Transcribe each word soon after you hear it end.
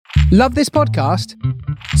Love this podcast?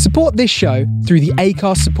 Support this show through the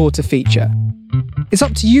Acast supporter feature. It's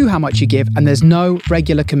up to you how much you give, and there's no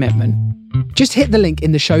regular commitment. Just hit the link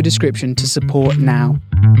in the show description to support now.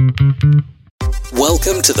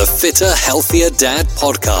 Welcome to the Fitter, Healthier Dad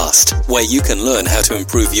podcast, where you can learn how to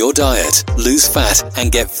improve your diet, lose fat, and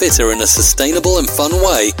get fitter in a sustainable and fun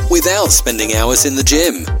way without spending hours in the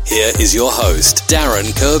gym. Here is your host,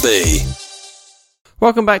 Darren Kirby.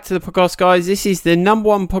 Welcome back to the podcast, guys. This is the number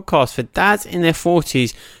one podcast for dads in their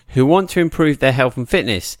 40s who want to improve their health and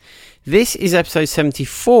fitness. This is episode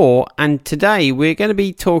 74, and today we're going to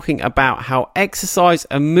be talking about how exercise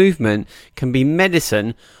and movement can be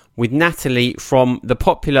medicine with Natalie from the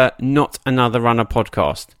popular Not Another Runner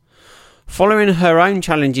podcast. Following her own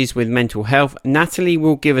challenges with mental health, Natalie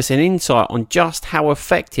will give us an insight on just how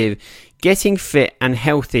effective getting fit and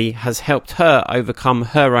healthy has helped her overcome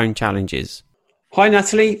her own challenges. Hi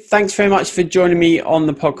Natalie, thanks very much for joining me on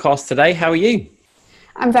the podcast today. How are you?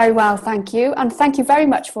 I'm very well, thank you. And thank you very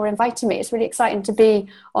much for inviting me. It's really exciting to be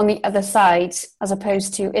on the other side as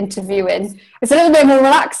opposed to interviewing. It's a little bit more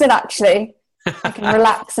relaxing, actually. I can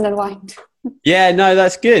relax and unwind. Yeah, no,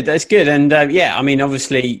 that's good. That's good. And I mean,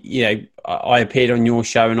 obviously, you know, I appeared on your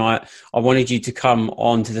show and I wanted you to come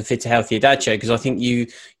on to the Fitter, Healthier Dad show because I think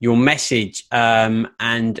your message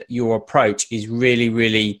and your approach is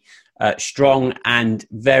really strong and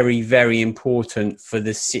very, very important for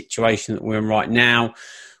the situation that we're in right now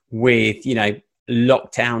with, you know,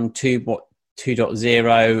 lockdown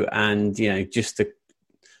 2.0 and, you know, just the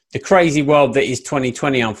crazy world that is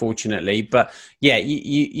 2020, unfortunately. But yeah,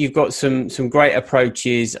 you've got some great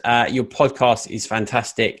approaches. Your podcast is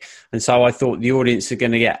fantastic. And so I thought the audience are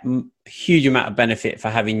going to get a huge amount of benefit for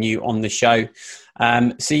having you on the show.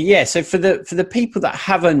 So for the people that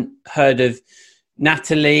haven't heard of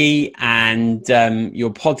Natalie and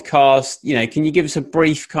your podcast, you know, can you give us a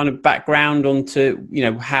brief kind of background onto, you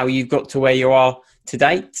know, how you got to where you are to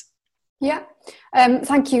date? Yeah.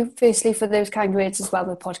 Thank you, firstly, for those kind words as well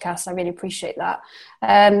with the podcast. I really appreciate that.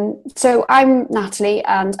 So I'm Natalie,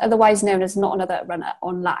 and otherwise known as Not Another Runner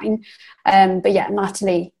online. But yeah,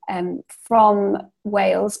 Natalie from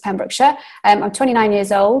Wales, Pembrokeshire. I'm 29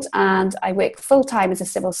 years old and I work full-time as a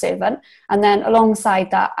civil servant. And then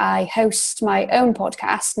alongside that, I host my own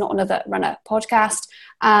podcast, Not Another Runner podcast,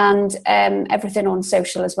 and everything on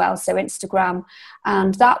social as well, so Instagram.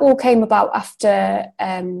 And that all came about after,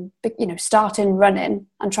 starting running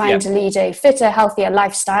and trying to lead a fitter, healthier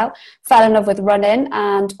lifestyle. Fell in love with running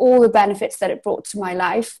and all the benefits that it brought to my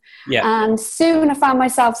life. And soon I found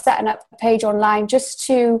myself setting up a page online just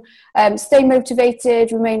to stay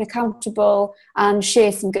motivated, remain accountable, and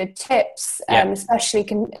share some good tips, especially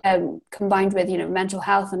combined with, you know, mental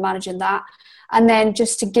health and managing that. And then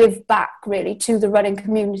just to give back really to the running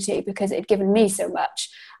community because it had given me so much.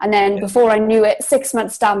 And then before I knew it, 6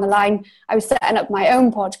 months down the line, I was setting up my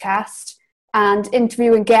own podcast and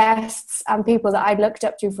interviewing guests and people that I'd looked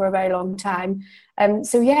up to for a very long time.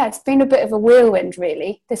 It's been a bit of a whirlwind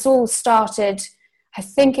really. This all started, I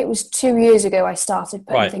think it was 2 years ago I started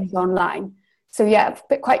putting things online. So yeah,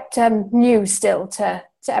 but quite new still to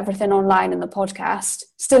everything online and the podcast.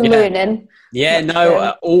 Still learning.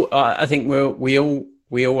 Yeah, I think we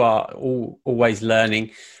all are always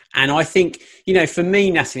learning. And I think, you know, for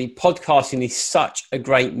me, Natalie, podcasting is such a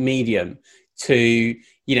great medium to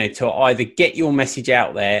either get your message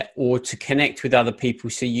out there or to connect with other people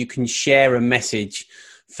so you can share a message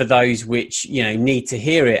for those which, you know, need to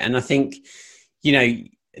hear it. And I think, you know,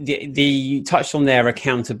 you touched on their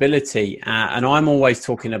accountability, and I'm always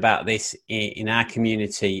talking about this in our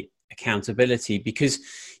community, accountability, because,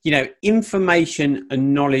 you know, information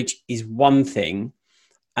and knowledge is one thing,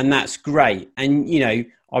 and that's great. And, you know,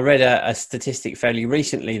 I read a statistic fairly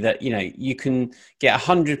recently that, you know, you can get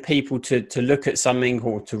 100 people to look at something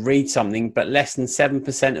or to read something, but less than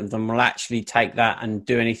 7% of them will actually take that and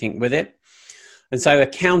do anything with it. And so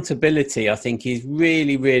accountability, I think, is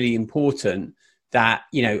really, really important. That,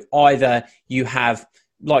 you know, either you have,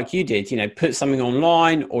 like you did, you know, put something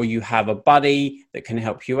online, or you have a buddy that can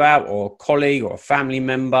help you out, or a colleague or a family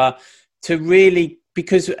member to really,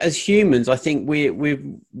 because as humans, I think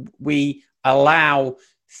we allow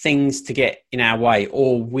things to get in our way,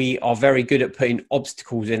 or we are very good at putting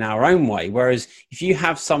obstacles in our own way. Whereas if you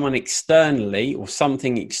have someone externally or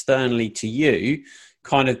something externally to you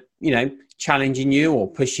kind of, you know, challenging you or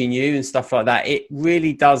pushing you and stuff like that, it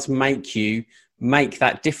really does make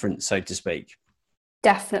that difference, so to speak.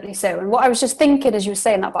 Definitely so. And what I was just thinking as you were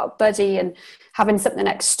saying that about buddy and having something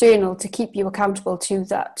external to keep you accountable to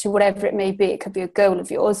that, to whatever it may be, it could be a goal of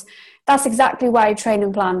yours. That's exactly why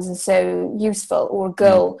training plans are so useful, or a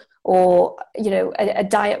goal, or, you know, a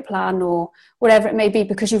diet plan or whatever it may be,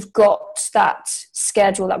 because you've got that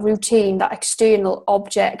schedule, that routine, that external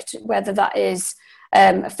object, whether that is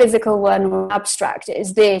a physical one or abstract, it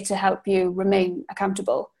is there to help you remain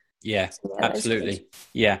accountable. Yeah, absolutely.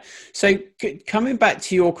 Yeah. So coming back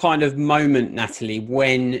to your kind of moment, Natalie,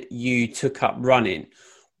 when you took up running,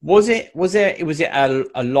 was it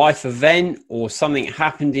a life event or something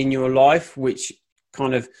happened in your life which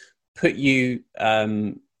kind of put you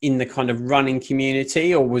in the kind of running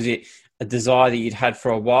community, or was it a desire that you'd had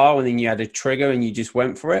for a while and then you had a trigger and you just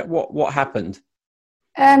went for it? What happened?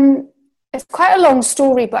 It's quite a long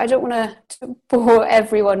story, but I don't want to bore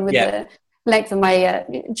everyone with the length of my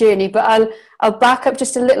journey, but I'll back up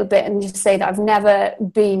just a little bit and just say that I've never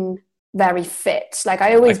been very fit. Like,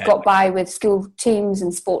 I always got by with school teams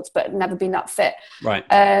and sports, but never been that fit. Right.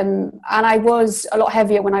 And I was a lot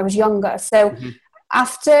heavier when I was younger. So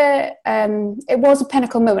after, it was a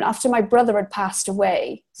pinnacle moment after my brother had passed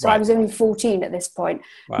away. So I was only 14 at this point.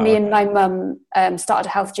 Wow. Me and my mum started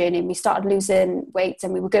a health journey, and we started losing weight,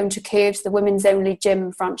 and we were going to Curves, the women's only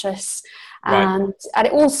gym franchise. And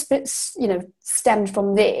it all stemmed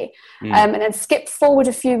from there. And then skip forward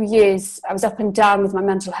a few years, I was up and down with my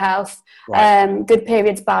mental health, good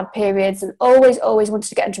periods, bad periods, and always wanted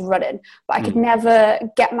to get into running, but I could never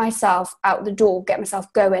get myself out the door, get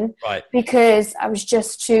myself going, because I was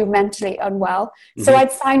just too mentally unwell. So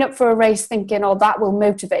I'd sign up for a race thinking, oh, that will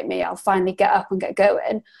motivate me, I'll finally get up and get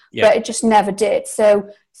going, but it just never did. So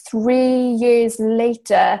 3 years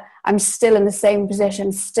later, I'm still in the same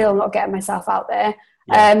position, still not getting myself out there.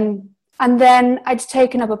 And then I'd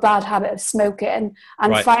taken up a bad habit of smoking,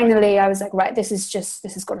 and finally I was like, right, this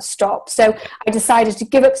has got to stop. So I decided to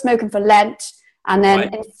give up smoking for Lent, and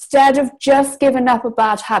then instead of just giving up a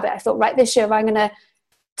bad habit, I thought, right, this year I'm going to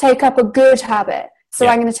take up a good habit. So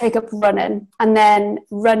I'm going to take up running, and then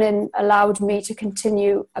running allowed me to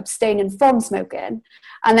continue abstaining from smoking.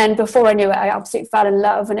 And then before I knew it, I absolutely fell in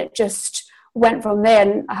love, and it just went from there,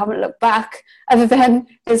 and I haven't looked back other than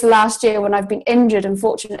this last year when I've been injured,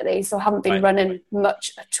 unfortunately. So I haven't been running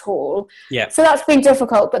much at all. So that's been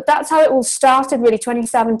difficult, but that's how it all started, really.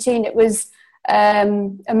 2017, it was a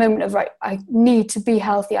moment of, right, I need to be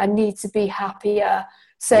healthy. I need to be happier.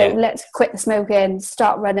 So let's quit the smoking,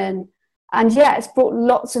 start running. And it's brought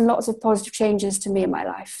lots and lots of positive changes to me in my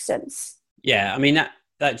life since. Yeah, I mean,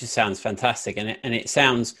 that just sounds fantastic. And it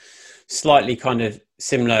sounds slightly kind of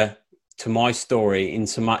similar to my story, in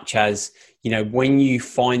so much as, you know, when you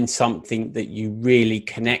find something that you really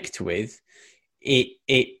connect with, it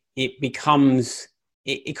becomes,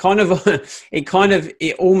 it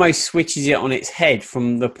almost switches it on its head,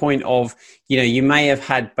 from the point of, you know, you may have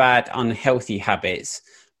had bad, unhealthy habits,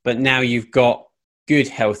 but now you've got good,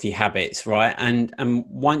 healthy habits, right? And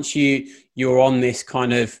once you're on this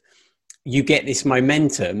kind of, you get this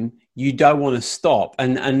momentum, you don't want to stop.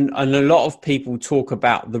 And a lot of people talk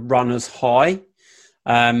about the runner's high,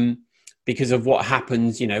 because of what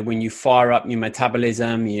happens, you know, when you fire up your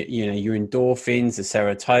metabolism, you know, your endorphins, the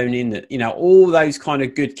serotonin, you know, all those kind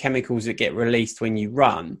of good chemicals that get released when you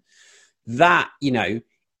run. That, you know,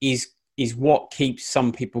 is what keeps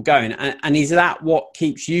some people going. And is that what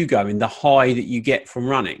keeps you going, the high that you get from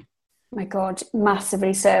running? My God,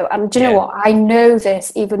 massively so. And do you know what? I know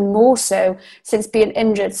this even more so since being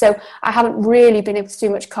injured. So I haven't really been able to do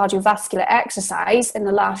much cardiovascular exercise in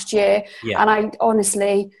the last year. And I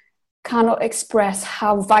honestly cannot express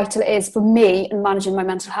how vital it is for me in managing my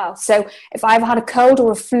mental health. So if I've had a cold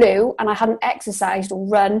or a flu and I hadn't exercised or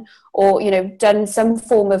run or, you know, done some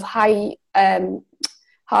form of high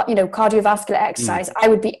cardiovascular exercise, I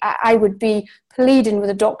would be pleading with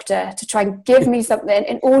a doctor to try and give me something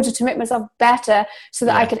in order to make myself better, so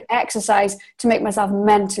that I could exercise to make myself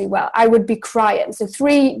mentally well. I would be crying. So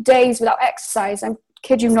 3 days without exercise, I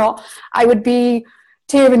kid you not, I would be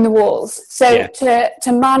tearing the walls. So to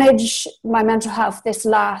manage my mental health it's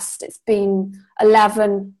been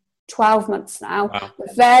 12 months now. Wow.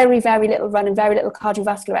 Very, very little running, very little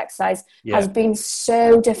cardiovascular exercise has been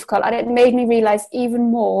so difficult. And it made me realize even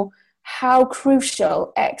more how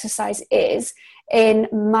crucial exercise is in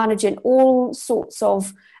managing all sorts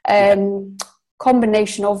of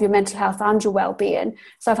combination of your mental health and your well-being.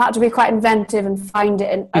 So I've had to be quite inventive and find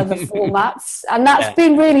it in other formats. And that's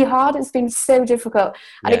been really hard. It's been so difficult.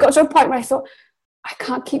 And it got to a point where I thought, I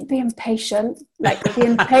can't keep being patient,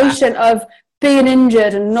 of being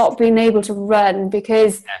injured and not being able to run,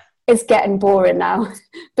 because it's getting boring now.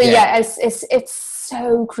 But it's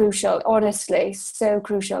so crucial, honestly, so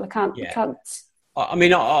crucial. I can't. I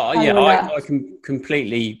mean, I can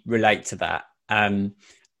completely relate to that.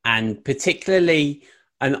 And particularly,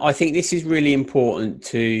 and I think this is really important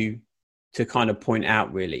to kind of point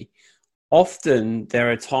out, really. Often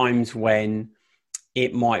there are times when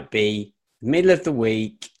it might be middle of the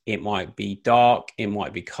week, it might be dark, it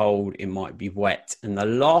might be cold, it might be wet. And the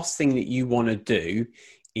last thing that you want to do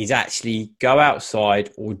is actually go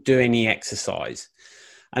outside or do any exercise.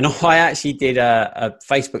 And I actually did a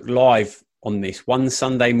Facebook Live on this one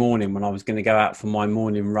Sunday morning when I was going to go out for my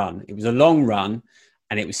morning run. It was a long run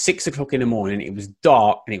and it was 6 o'clock in the morning. It was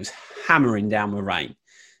dark and it was hammering down with rain.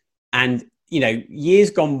 And, you know, years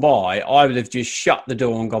gone by, I would have just shut the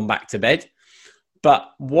door and gone back to bed.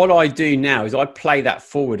 But what I do now is I play that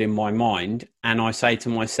forward in my mind and I say to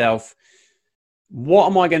myself, what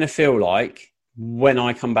am I going to feel like when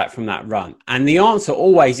I come back from that run? And the answer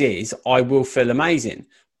always is, I will feel amazing.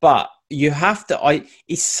 But you have to,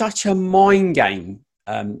 it's such a mind game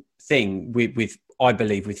thing with, I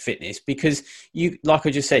believe, with fitness, because you, like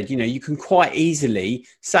I just said, you know, you can quite easily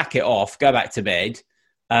sack it off, go back to bed,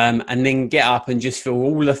 and then get up and just feel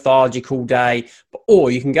all lethargic all day.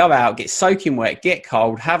 Or you can go out, get soaking wet, get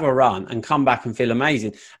cold, have a run and come back and feel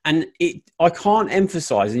amazing. And I can't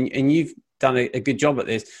emphasize, and you've done a good job at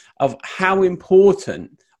this, of how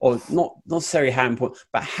important, or not necessarily how important,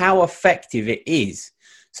 but how effective it is.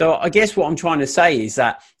 So I guess what I'm trying to say is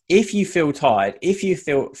that if you feel tired, if you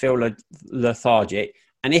feel lethargic,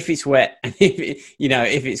 and if it's wet, and if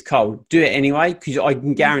it's cold, do it anyway, because I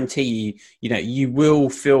can guarantee you, you will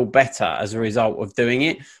feel better as a result of doing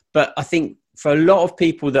it. But I think for a lot of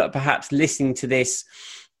people that are perhaps listening to this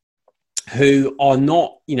who are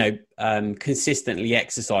not, consistently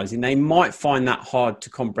exercising, they might find that hard to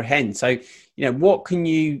comprehend. So, what can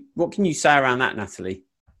you say around that, Natalie?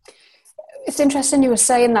 It's interesting you were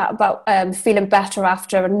saying that about feeling better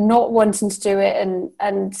after and not wanting to do it,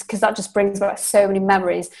 and because that just brings back so many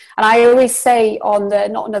memories. And I always say on the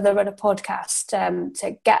Not Another Runner podcast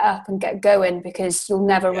to get up and get going, because you'll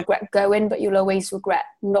never regret going, but you'll always regret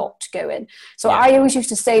not going. So I always used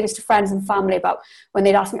to say this to friends and family about when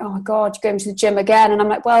they'd ask me, oh my God, you're going to the gym again? And I'm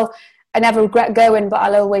like, well, I never regret going, but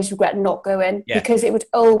I'll always regret not going, because it would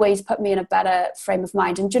always put me in a better frame of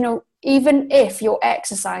mind. And, even if your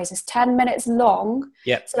exercise is 10 minutes long,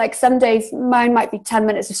 so like some days mine might be 10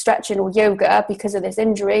 minutes of stretching or yoga because of this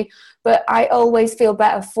injury, but I always feel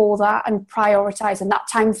better for that and prioritize. And that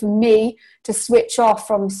time for me to switch off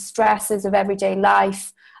from stresses of everyday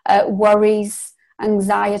life, worries,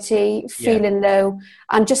 anxiety, feeling low,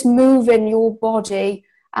 and just moving your body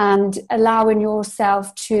and allowing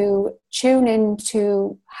yourself to tune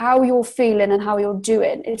into how you're feeling and how you're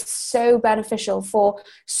doing. It's so beneficial for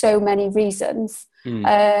so many reasons.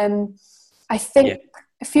 I think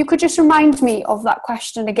if you could just remind me of that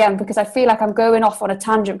question again, because I feel like I'm going off on a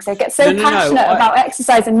tangent because I get so passionate about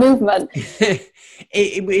exercise and movement.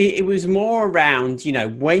 It was more around,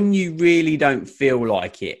 when you really don't feel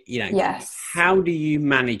like it, how do you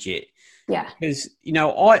manage it? Because,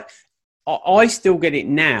 I still get it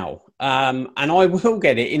now, and I will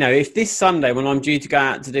get it. If this Sunday when I'm due to go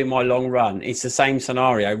out to do my long run, it's the same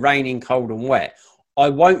scenario, raining, cold and wet, I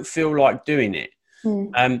won't feel like doing it.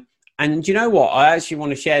 And you know what? I actually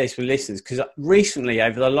want to share this with listeners, because recently,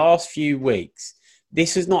 over the last few weeks,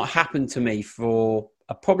 this has not happened to me for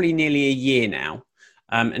probably nearly a year now,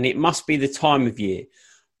 and it must be the time of year.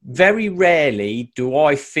 Very rarely do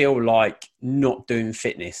I feel like not doing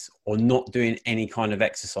fitness or not doing any kind of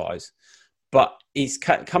exercise. But it's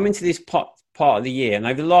coming to this part of the year, and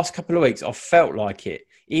over the last couple of weeks, I've felt like it.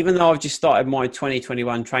 Even though I've just started my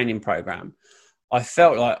 2021 training program, I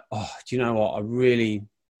felt like, do you know what? I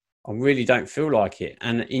really don't feel like it.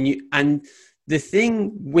 And the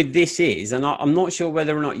thing with this is, and I'm not sure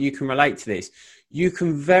whether or not you can relate to this, you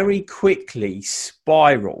can very quickly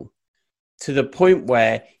spiral to the point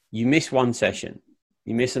where you miss one session,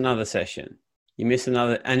 you miss another session, you miss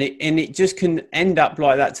another, and it just can end up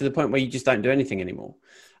like that to the point where you just don't do anything anymore.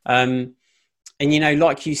 And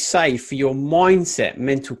like you say, for your mindset,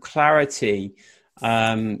 mental clarity,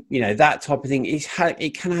 that type of thing,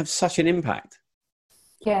 it can have such an impact.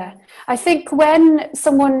 Yeah, I think when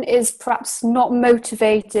someone is perhaps not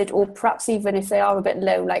motivated, or perhaps even if they are a bit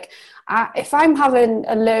low, like if I'm having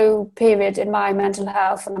a low period in my mental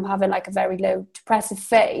health and I'm having like a very low depressive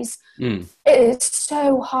phase, it is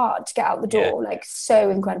so hard to get out the door, like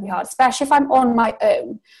so incredibly hard, especially if I'm on my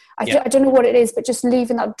own. I don't know what it is, but just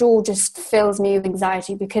leaving that door just fills me with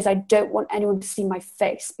anxiety, because I don't want anyone to see my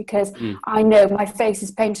face, because I know my face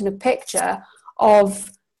is painting a picture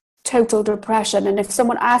of total depression. And if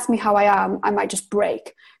someone asks me how I am, I might just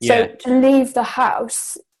break. Yeah. So to leave the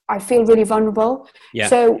house, I feel really vulnerable. Yeah.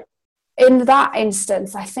 So in that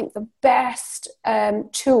instance, I think the best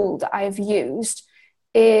tool that I've used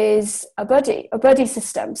is a buddy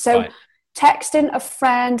system. So texting a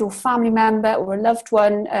friend or family member or a loved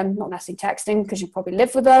one, not necessarily texting because you probably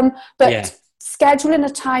live with them, but scheduling a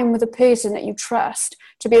time with a person that you trust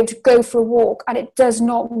to be able to go for a walk. And it does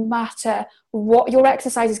not matter what your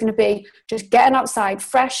exercise is going to be, just getting outside,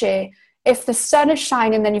 fresh air. If the sun is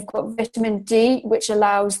shining, then you've got vitamin D, which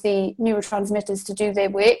allows the neurotransmitters to do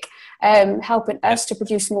their work, helping us to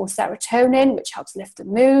produce more serotonin, which helps lift the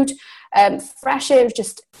mood. Fresh air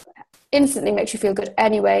just instantly makes you feel good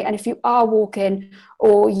anyway. And if you are walking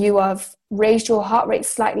or you have raised your heart rate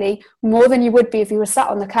slightly more than you would be if you were sat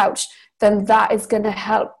on the couch, then that is going to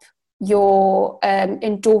help your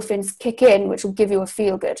endorphins kick in, which will give you a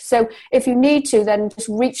feel good. So if you need to, then just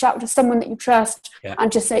reach out to someone that you trust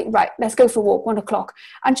and just say, right, let's go for a walk, 1 o'clock.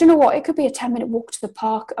 And do you know what? It could be a 10-minute walk to the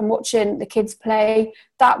park and watching the kids play.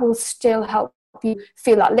 That will still help you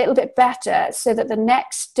feel that little bit better, so that the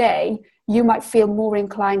next day you might feel more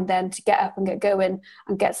inclined then to get up and get going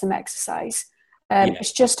and get some exercise.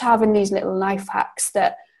 It's just having these little life hacks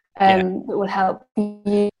that will help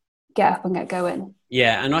you get up and get going.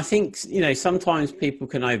 Yeah, and I think, sometimes people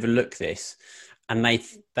can overlook this, and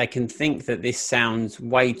they can think that this sounds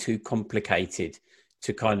way too complicated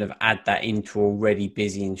to kind of add that into already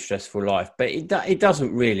busy and stressful life. But it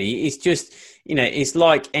doesn't really. It's just, it's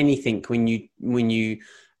like anything when you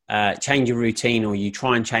change a routine, or you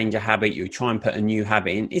try and change a habit, you try and put a new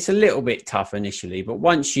habit in. It's a little bit tough initially, but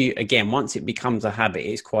once it becomes a habit,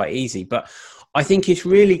 it's quite easy. But I think it's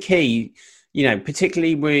really key.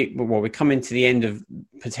 Particularly we're coming to the end of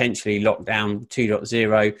potentially lockdown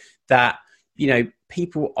 2.0, that,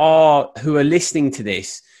 people who are listening to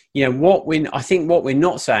this, I think what we're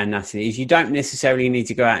not saying, Natalie, is you don't necessarily need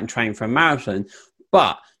to go out and train for a marathon,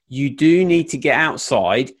 but you do need to get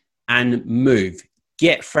outside and move,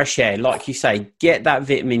 get fresh air. Like you say, get that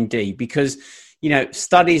vitamin D, because,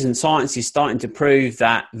 studies and science is starting to prove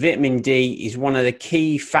that vitamin D is one of the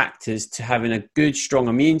key factors to having a good, strong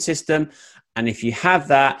immune system. And if you have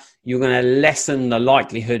that, you're going to lessen the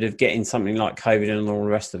likelihood of getting something like COVID and all the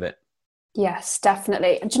rest of it. Yes,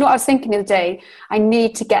 definitely. And do you know what I was thinking the other day? I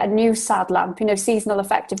need to get a new SAD lamp, seasonal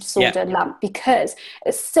affective disorder lamp, because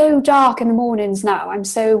it's so dark in the mornings now. I'm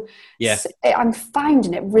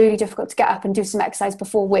finding it really difficult to get up and do some exercise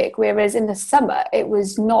before work, whereas in the summer it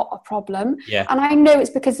was not a problem. Yeah. And I know it's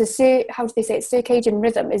because circadian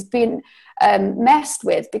rhythm is being messed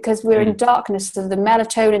with, because we're in darkness, so the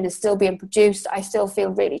melatonin is still being produced. I still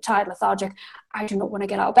feel really tired, lethargic. I do not want to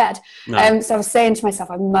get out of bed. No. So I was saying to myself,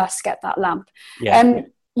 I must get that lamp. Yeah.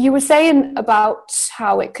 You were saying about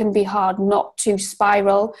how it can be hard not to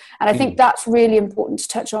spiral. And I think that's really important to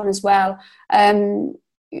touch on as well.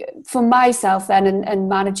 For myself then, and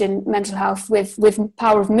managing mental health with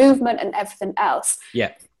power of movement and everything else.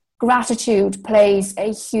 Yeah. Gratitude plays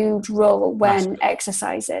a huge role when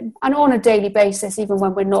exercising, and on a daily basis, even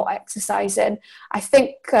when we're not exercising. I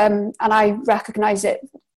think, and I recognize it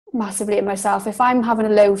massively in myself, if I'm having a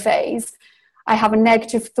low phase, I have a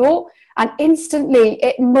negative thought, and instantly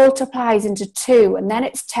it multiplies into 2, and then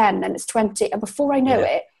it's 10, then it's 20, and before I know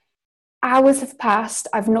it, hours have passed.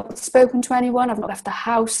 I've not spoken to anyone, I've not left the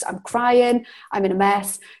house, I'm crying, I'm in a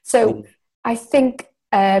mess. So I think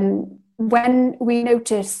when we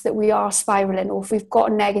notice that we are spiraling, or if we've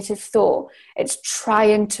got a negative thought, it's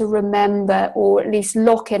trying to remember, or at least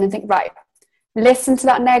lock in and think, right, listen to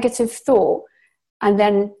that negative thought, and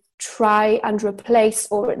then try and replace,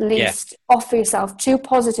 or at least offer yourself 2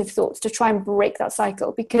 positive thoughts to try and break that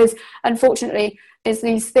cycle. Because unfortunately, there's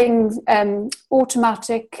these things,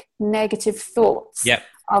 automatic negative thoughts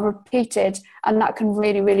are repeated, and that can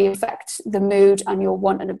really, really affect the mood and your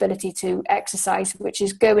want and ability to exercise, which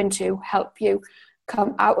is going to help you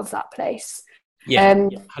come out of that place.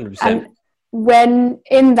 100%. And when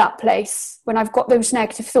in that place, when I've got those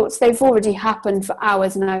negative thoughts, they've already happened for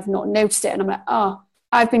hours and I've not noticed it, and I'm like,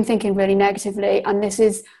 I've been thinking really negatively, and this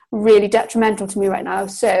is really detrimental to me right now.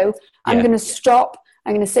 So I'm going to stop,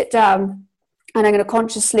 I'm going to sit down, and I'm going to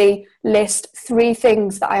consciously list 3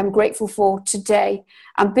 things that I am grateful for today.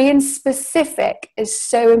 And being specific is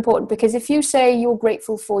so important, because if you say you're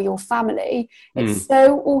grateful for your family, it's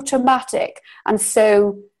so automatic and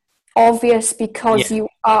so obvious, because you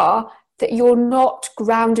are, that you're not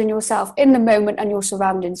grounding yourself in the moment and your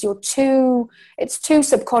surroundings. It's too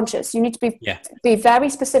subconscious. You need to be very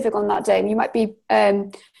specific on that day. And you might be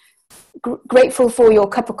grateful for your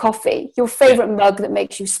cup of coffee, your favorite mug that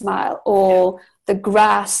makes you smile, or the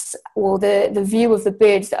grass or the view of the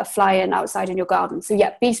birds that are flying outside in your garden. So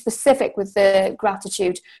yeah, be specific with the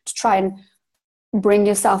gratitude to try and bring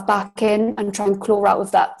yourself back in and try and claw out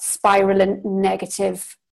of that spiraling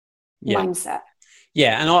negative mindset.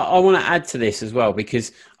 Yeah, and I want to add to this as well,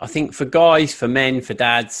 because I think for guys, for men, for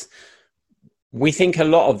dads, we think a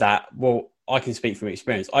lot of that, well, I can speak from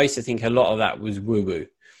experience. I used to think a lot of that was woo-woo.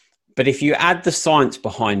 But if you add the science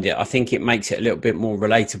behind it, I think it makes it a little bit more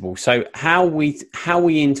relatable. So how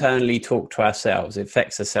we internally talk to ourselves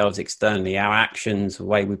affects ourselves externally, our actions, the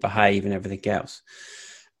way we behave and everything else.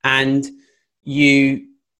 And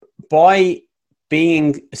by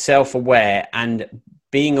being self-aware and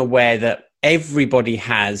being aware that everybody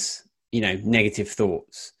has, negative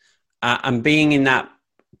thoughts, and being in that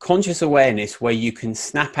conscious awareness where you can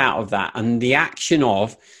snap out of that, and the action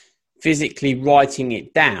of physically writing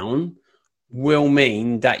it down will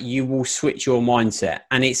mean that you will switch your mindset.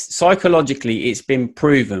 And it's psychologically, it's been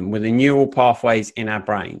proven with the neural pathways in our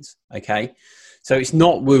brains. Okay. So it's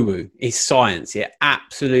not woo woo, it's science. It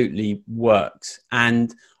absolutely works.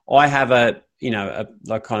 And I have a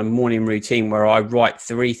kind of morning routine where I write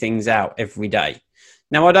 3 things out every day.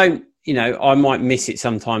 Now I don't, I might miss it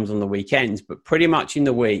sometimes on the weekends, but pretty much in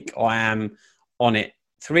the week I am on it.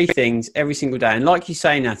 3 things every single day. And like you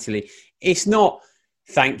say, Natalie, it's not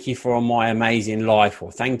thank you for my amazing life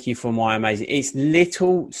or thank you for my amazing, it's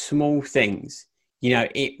little small things.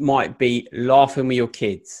 It might be laughing with your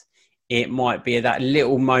kids. It might be that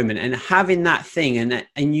little moment and having that thing.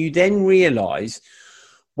 And you then realize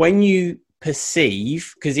when you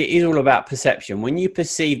perceive, because it is all about perception, when you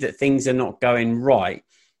perceive that things are not going right,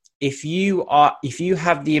 if you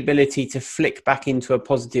have the ability to flick back into a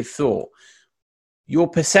positive thought, your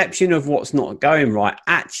perception of what's not going right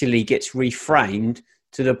actually gets reframed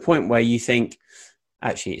to the point where you think,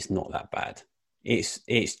 actually, it's not that bad.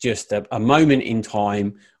 It's just a moment in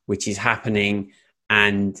time which is happening,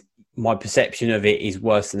 and my perception of it is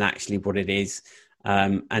worse than actually what it is.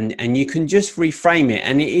 And you can just reframe it.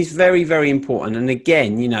 And it is very, very important. And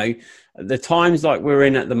again, the times like we're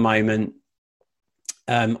in at the moment,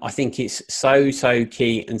 I think it's so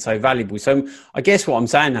key and so valuable. So I guess what I'm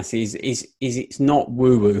saying, Natalie, is it's not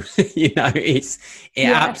woo-woo. It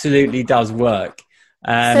absolutely does work.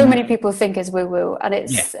 So many people think it's woo-woo, and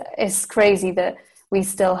it's crazy that we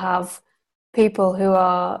still have people who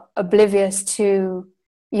are oblivious to,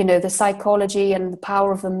 the psychology and the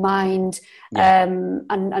power of the mind,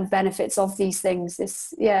 and benefits of these things.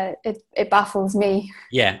 It baffles me.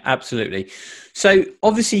 Yeah, absolutely. So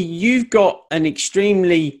obviously you've got an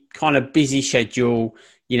extremely kind of busy schedule.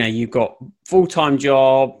 You've got full-time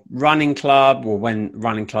job, running club, or when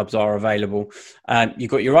running clubs are available.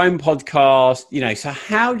 You've got your own podcast, so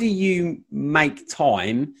how do you make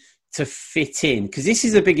time to fit in? Because this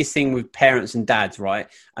is the biggest thing with parents and dads, right?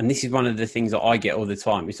 And this is one of the things that I get all the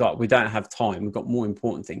time. It's like, we don't have time. We've got more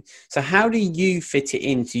important things. So how do you fit it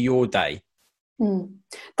into your day?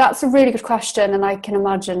 That's a really good question. And I can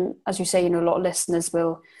imagine, as you say, a lot of listeners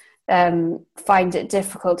will find it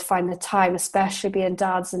difficult to find the time, especially being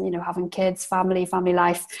dads and, having kids, family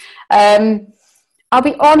life. I'll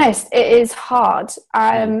be honest, it is hard.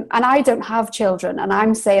 And I don't have children. And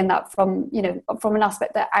I'm saying that from an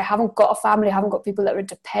aspect that I haven't got a family, I haven't got people that are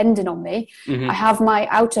depending on me. Mm-hmm. I have my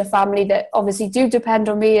outer family that obviously do depend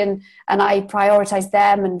on me, and I prioritize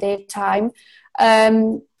them and their time.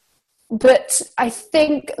 But I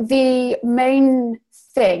think the main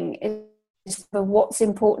thing is for what's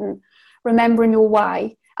important, remembering your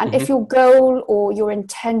why. And if your goal or your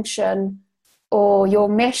intention or your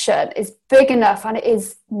mission is big enough and it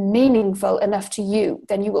is meaningful enough to you,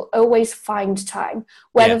 then you will always find time.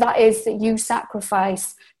 Whether that is that you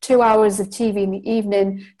sacrifice 2 hours of TV in the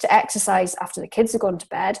evening to exercise after the kids have gone to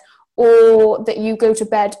bed, or that you go to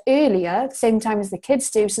bed earlier, same time as the kids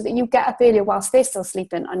do, so that you get up earlier whilst they're still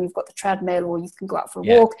sleeping and you've got the treadmill, or you can go out for a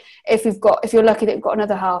walk. If you're lucky that you've got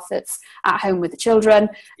another half that's at home with the children.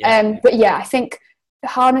 But I think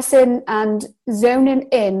harnessing and zoning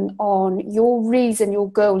in on your reason, your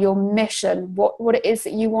goal, your mission, what it is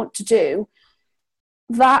that you want to do,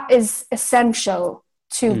 that is essential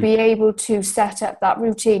to be able to set up that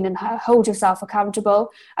routine and hold yourself accountable.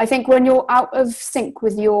 I think when you're out of sync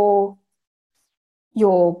with your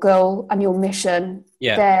goal and your mission,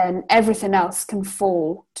 then everything else can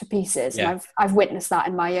fall to pieces. And I've witnessed that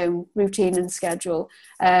in my own routine and schedule.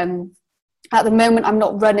 At the moment, I'm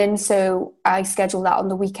not running, so I schedule that on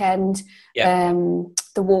the weekend. The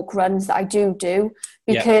walk runs that I do,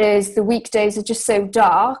 because the weekdays are just so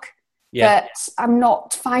dark that I'm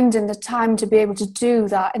not finding the time to be able to do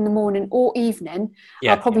that in the morning or evening.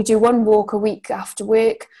 I'll probably do one walk a week after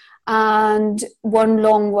work, and one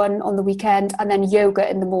long one on the weekend, and then yoga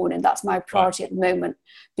in the morning. That's my priority at the moment,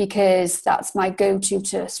 because that's my go-to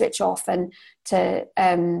to switch off and to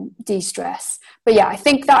de-stress. But yeah, I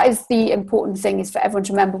think that is the important thing, is for everyone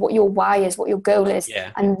to remember what your why is, what your goal is,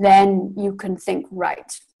 and then you can think,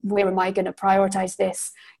 right, where am I going to prioritize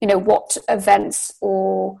this? You know, what events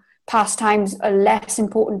or pastimes are less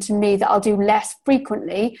important to me that I'll do less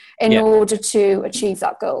frequently in order to achieve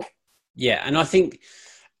that goal. Yeah, and I think,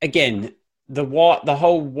 again, the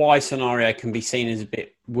whole why scenario can be seen as a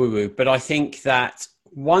bit woo-woo, but I think that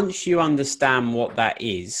once you understand what that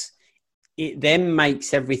is, it then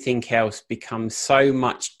makes everything else become so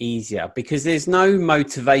much easier, because there's no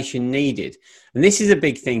motivation needed. And this is a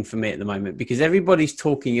big thing for me at the moment, because everybody's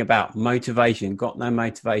talking about motivation, got no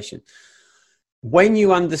motivation. When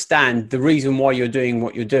you understand the reason why you're doing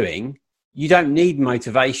what you're doing, you don't need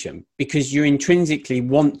motivation, because you intrinsically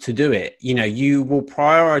want to do it. You know, you will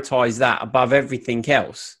prioritize that above everything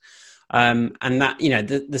else. And that, you know,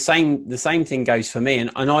 the same thing goes for me.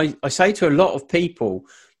 And I say to a lot of people,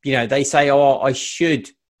 you know, they say, oh, I should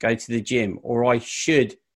go to the gym, or I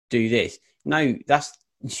should do this. No,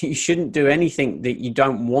 you shouldn't do anything that you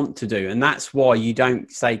don't want to do. And that's why you don't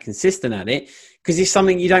stay consistent at it, because it's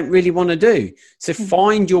something you don't really want to do. So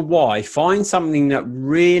find your why, find something that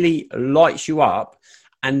really lights you up,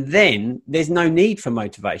 and then there's no need for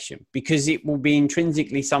motivation, because it will be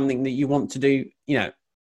intrinsically something that you want to do, you know,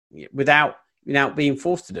 without being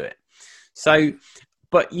forced to do it. So,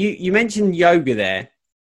 but you mentioned yoga there.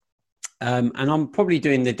 And I'm probably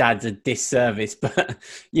doing the dads a disservice, but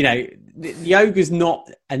you know, yoga's not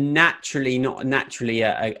naturally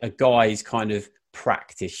a guy's kind of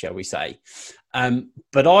practice, shall we say?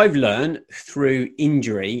 But I've learned through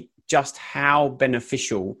injury just how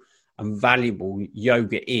beneficial and valuable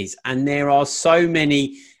yoga is, and there are so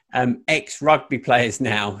many ex-rugby players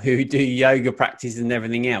now who do yoga practice and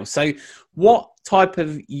everything else. So, what type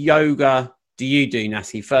of yoga do you do,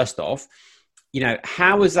 Natalie? First off, you know,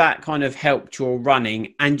 how has that kind of helped your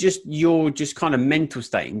running and just your kind of mental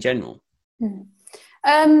state in general?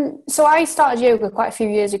 So I started yoga quite a few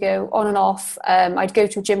years ago, on and off. I'd go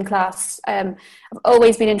to a gym class. I've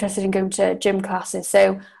always been interested in going to gym classes.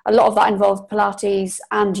 So a lot of that involved Pilates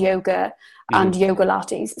and yoga and yoga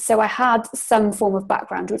lattes. So I had some form of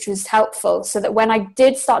background, which was helpful, so that when I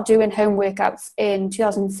did start doing home workouts in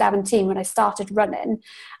 2017, when I started running,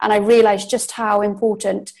 and I realized just how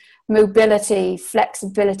important mobility,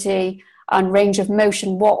 flexibility, and range of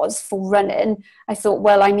motion was for running, I thought,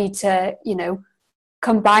 well, I need to, you know,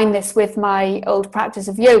 combine this with my old practice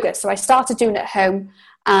of yoga. So I started doing it at home,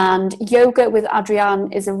 and Yoga with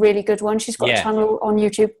Adrienne is a really good one. She's got a channel on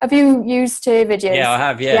YouTube. Have you used her videos? Yeah, I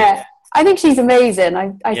have. Yeah. I think she's amazing.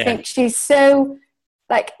 I think she's so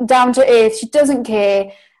like down to earth. She doesn't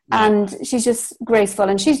care, and she's just graceful,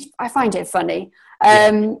 and I find it funny.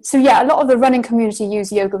 So yeah, a lot of the running community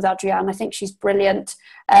use Yoga with Adrienne. I think she's brilliant.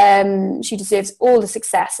 She deserves all the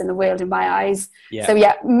success in the world in my eyes. Yeah. So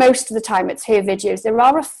yeah, most of the time it's her videos. There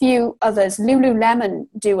are a few others. Lululemon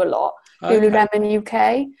do a lot. Okay. Lululemon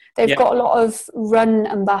UK. They've got a lot of run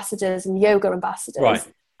ambassadors and yoga ambassadors,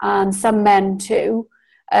 and some men too.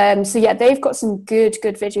 So yeah, they've got some good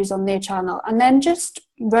videos on their channel. And then just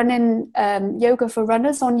running yoga for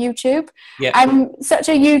runners on YouTube. Yeah. I'm such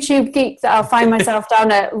a YouTube geek that I'll find myself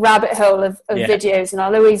down a rabbit hole of videos, and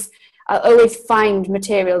I'll always find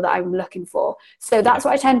material that I'm looking for. So that's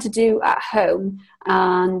what I tend to do at home.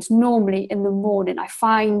 And normally in the morning, I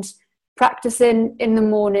find practicing in the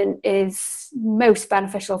morning is most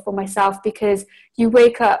beneficial for myself, because you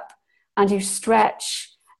wake up and you stretch.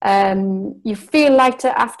 You feel lighter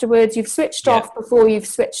afterwards. You've switched off before you've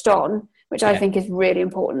switched on, which I think is really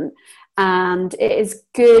important. And it is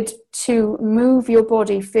good to move your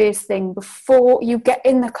body first thing before you get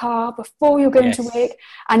in the car, before you're going to work,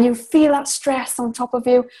 and you feel that stress on top of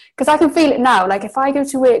you. Because I can feel it now. Like if I go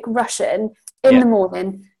to work rushing in the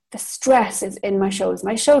morning, the stress is in my shoulders.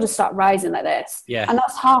 My shoulders start rising like this. Yeah. And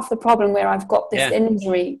that's half the problem where I've got this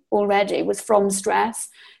injury already, was from stress.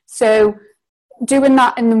 So doing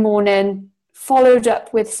that in the morning, followed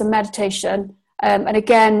up with some meditation. And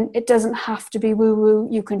again, it doesn't have to be woo-woo.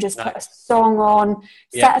 You can just put a song on,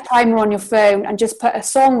 set a timer on your phone, and just put a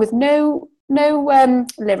song with no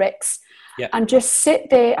lyrics, and just sit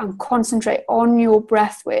there and concentrate on your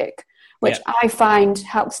breath work, which I find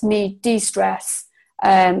helps me de-stress.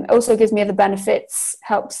 Also gives me other benefits,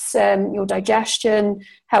 helps your digestion,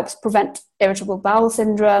 helps prevent irritable bowel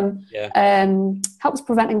syndrome, helps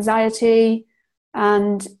prevent anxiety,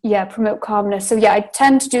 and promote calmness. So I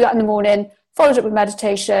tend to do that in the morning, followed up with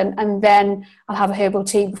meditation, and then I'll have a herbal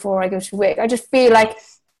tea before I go to work. I just feel like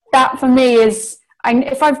that for me is,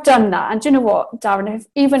 if I've done that, and do you know what, Darren,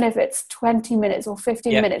 even if it's 20 minutes or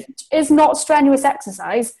 15 minutes, it's not strenuous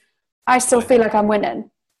exercise, I still feel like I'm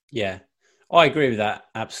winning. Yeah, I agree with that.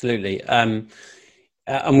 Absolutely. And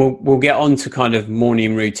we'll get on to kind of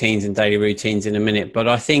morning routines and daily routines in a minute. But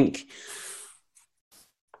I think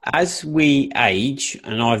as we age,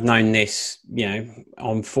 and I've known this,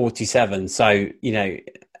 I'm 47. So, you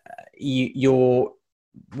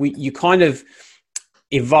kind of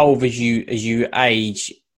evolve as you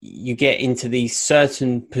age. You get into these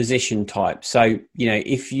certain position types. So,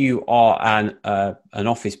 if you are an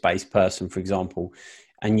office-based person, for example,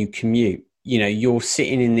 and you commute, you're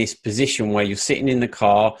sitting in this position where you're sitting in the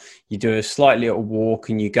car, you do a slight little walk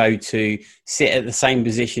and you go to sit at the same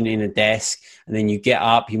position in a desk, and then you get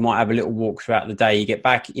up, you might have a little walk throughout the day, you get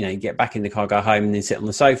back in the car, go home, and then sit on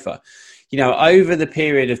the sofa. Over the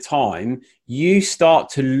period of time, you start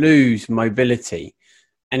to lose mobility.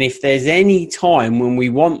 And if there's any time when we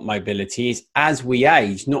want mobility, is as we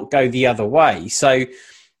age, not go the other way. So,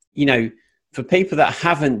 for people that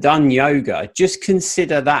haven't done yoga, just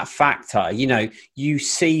consider that factor. You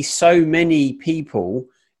see so many people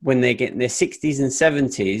when they get in their 60s and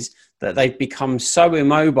 70s that they've become so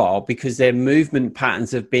immobile because their movement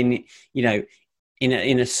patterns have been,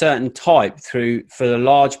 in a certain type for a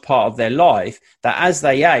large part of their life, that as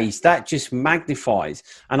they age, that just magnifies.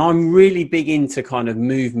 And I'm really big into kind of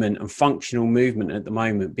movement and functional movement at the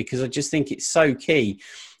moment, because I just think it's so key.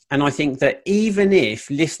 And I think that even if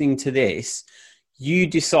listening to this, you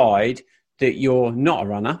decide that you're not a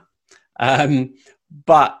runner,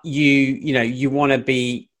 but you want to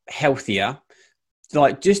be healthier,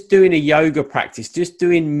 like just doing a yoga practice, just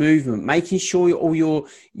doing movement, making sure all your,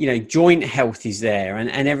 joint health is there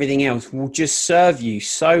and everything else will just serve you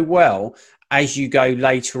so well as you go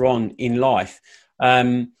later on in life.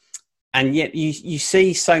 And yet you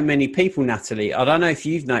see so many people, Natalie, I don't know if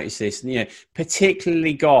you've noticed this,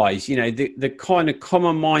 particularly guys, the kind of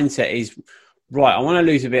common mindset is, right, I want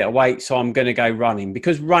to lose a bit of weight, so I'm going to go running.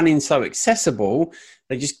 Because running's so accessible,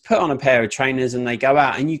 they just put on a pair of trainers and they go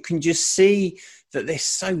out, and you can just see that they're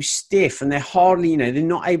so stiff and they're hardly, they're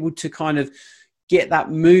not able to kind of get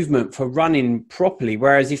that movement for running properly.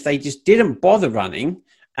 Whereas if they just didn't bother running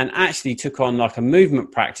and actually took on like a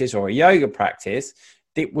movement practice or a yoga practice,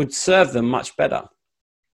 it would serve them much better.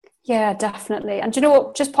 Yeah, definitely. And do you know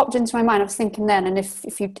what just popped into my mind? I was thinking then, and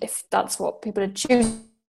if that's what people are choosing,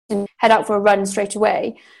 head out for a run straight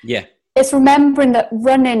away. Yeah. It's remembering that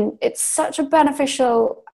running, it's such a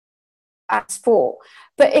beneficial sport.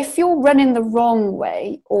 But if you're running the wrong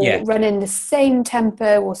way or running the same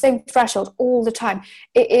tempo or same threshold all the time,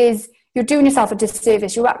 you're doing yourself a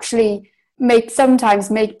disservice. You're actually sometimes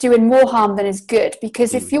doing more harm than is good,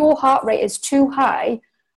 because if your heart rate is too high,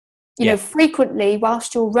 frequently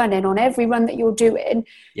whilst you're running, on every run that you're doing,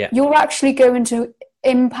 you're actually going to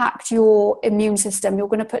impact your immune system. You're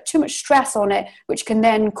going to put too much stress on it, which can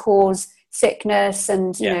then cause sickness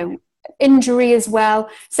and injury as well.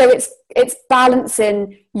 So it's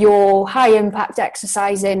balancing your high impact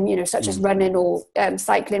exercising, such as running or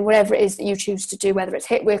cycling, whatever it is that you choose to do, whether it's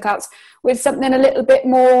HIIT workouts, with something a little bit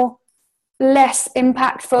more less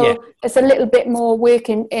impactful. It's a little bit more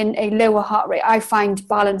working in a lower heart rate. I find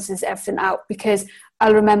balances everything out, because I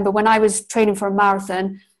remember when I was training for a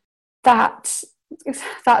marathon, that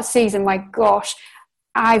season, my gosh,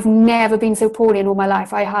 I've never been so poorly in all my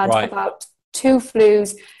life. I had about 2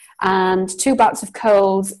 flus and 2 bouts of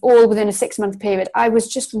colds, all within a 6-month period. I was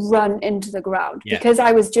just run into the ground because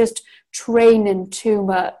I was just training too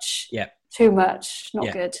much. Too much,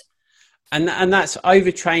 not good. And that's,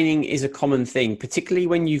 overtraining is a common thing, particularly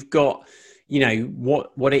when you've got,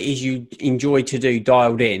 what it is you enjoy to do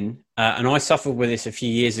dialed in. And I suffered with this a few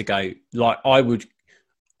years ago. Like I would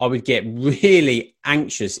get really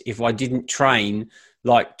anxious if I didn't train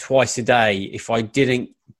like twice a day, if I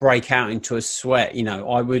didn't break out into a sweat,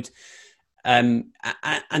 I would, and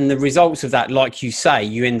the results of that, like you say,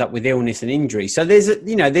 you end up with illness and injury. So there's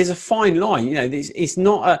a fine line, it's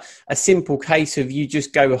not a simple case of you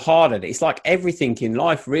just go hard at it. It's like everything in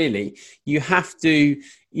life, really. You have to,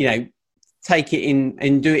 take it in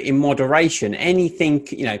and do it in moderation. Anything,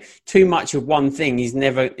 too much of one thing is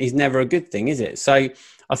never a good thing, is it? So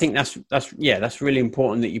I think that's really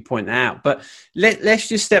important that you point that out. But let's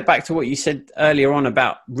just step back to what you said earlier on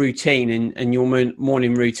about routine and your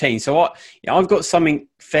morning routine. So I've got something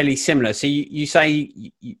fairly similar. So you say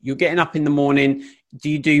you're getting up in the morning. Do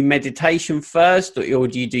you do meditation first, or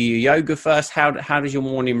do you do your yoga first? How does your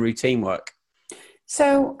morning routine work?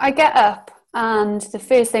 So I get up, and the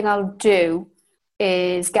first thing I'll do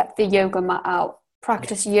is get the yoga mat out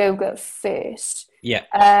practice yoga first. Yeah.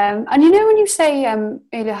 And when you say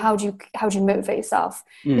earlier, how do you motivate yourself?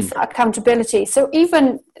 It's that accountability. So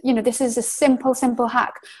even this is a simple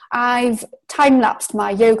hack. I've time-lapsed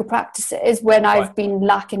my yoga practices when I've been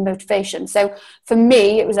lacking motivation. So for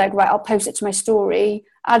me, it was like, right, I'll post it to my story,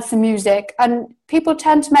 add some music, and people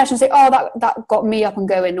tend to mention and say, oh, that got me up and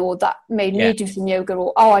going, or that made me do some yoga,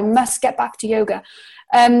 or oh, I must get back to yoga.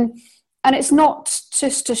 And it's not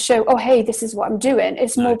just to show, oh, hey, this is what I'm doing.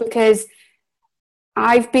 It's more because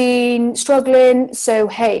I've been struggling, so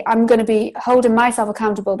hey, I'm going to be holding myself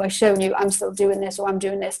accountable by showing you I'm still doing this, or I'm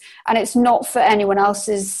doing this, and it's not for anyone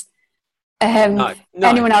else's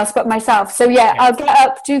anyone else but myself. So I'll get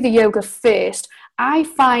up, do the yoga first. I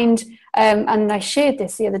find, and I shared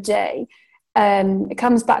this the other day, it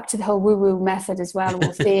comes back to the whole woo-woo method as well,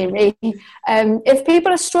 or theory. If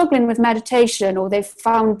people are struggling with meditation, or they've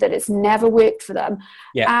found that it's never worked for them,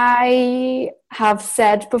 I have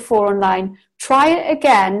said before online, try it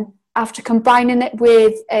again after combining it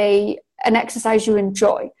with an exercise you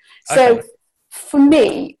enjoy. So for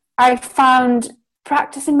me, I found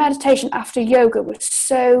practicing meditation after yoga was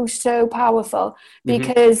so powerful,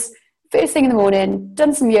 because first thing in the morning,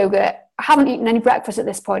 done some yoga, I haven't eaten any breakfast at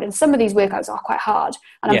this point, and some of these workouts are quite hard,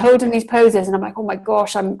 and I'm holding these poses and I'm like, oh my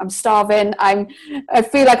gosh, I'm starving, I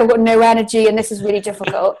feel like I've got no energy, and this is really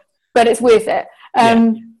difficult, but it's worth it.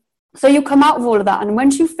 So you come out of all of that, and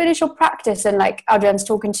once you finish your practice, and like Adrian's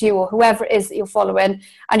talking to you, or whoever it is that you're following,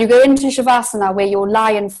 and you go into Shavasana, where you're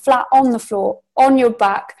lying flat on the floor on your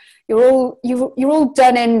back, you're all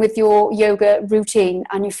done in with your yoga routine,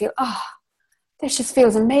 and you feel, this just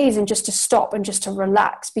feels amazing, just to stop and just to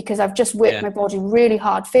relax, because I've just worked my body really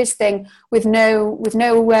hard first thing with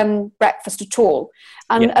no breakfast at all.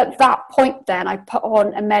 And at that point then I put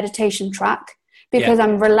on a meditation track, because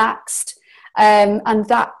I'm relaxed. And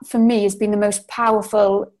that for me has been the most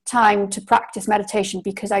powerful time to practice meditation,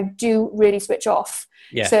 because I do really switch off.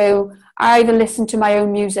 So I either listen to my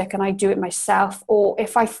own music and I do it myself, or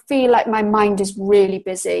if I feel like my mind is really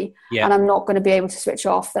busy and I'm not going to be able to switch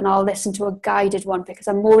off, then I'll listen to a guided one, because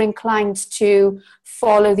I'm more inclined to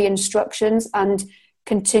follow the instructions and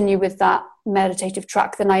continue with that meditative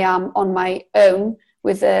track than I am on my own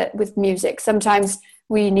with music. Sometimes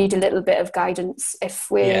we need a little bit of guidance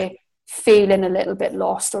if we're feeling a little bit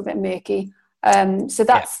lost or a bit murky. So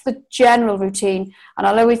that's the general routine, and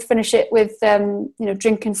I'll always finish it with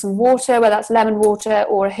drinking some water, whether that's lemon water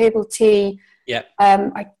or a herbal tea.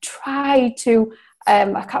 I try to I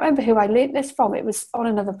can't remember who I learned this from, it was on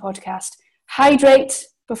another podcast, hydrate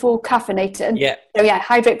before caffeinating.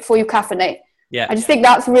 Hydrate before you caffeinate. I just think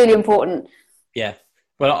that's really important.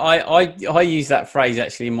 Well, I used that phrase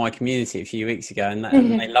actually in my community a few weeks ago, and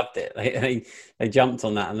they loved it. They jumped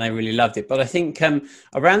on that and they really loved it. But I think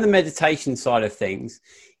around the meditation side of things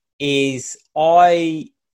is I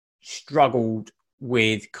struggled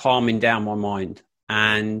with calming down my mind,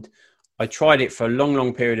 and I tried it for a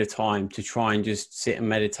long period of time to try and just sit and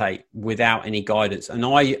meditate without any guidance. And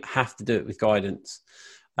I have to do it with guidance,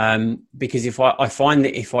 because if I find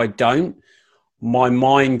that if I don't, my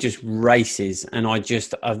mind just races, and I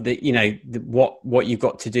just, what you've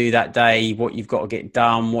got to do that day, what you've got to get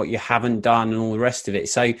done, what you haven't done, and all the rest of it.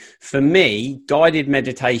 So for me, guided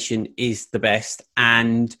meditation is the best.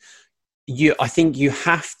 And I think you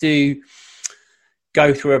have to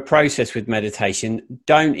go through a process with meditation.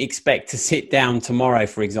 Don't expect to sit down tomorrow,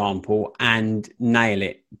 for example, and nail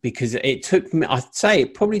it, because it took me, I'd say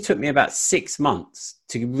it probably took me about 6 months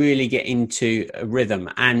to really get into a rhythm.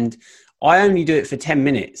 And I only do it for 10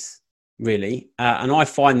 minutes, really. And I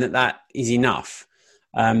find that is enough.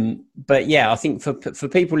 But I think for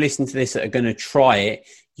people listening to this that are going to try it,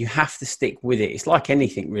 you have to stick with it. It's like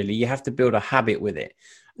anything, really. You have to build a habit with it.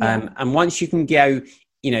 And once you can go,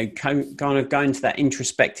 kind of go into that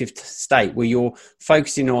introspective state where you're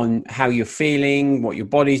focusing on how you're feeling, what your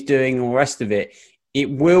body's doing, and all the rest of it, it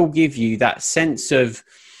will give you that sense of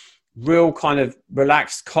real kind of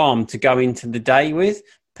relaxed calm to go into the day with.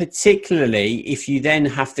 Particularly if you then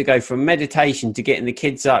have to go from meditation to getting the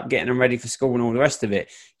kids up, getting them ready for school and all the rest of it,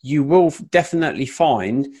 you will definitely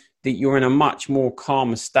find that you're in a much more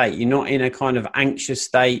calmer state. You're not in a kind of anxious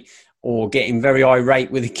state or getting very irate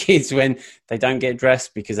with the kids when they don't get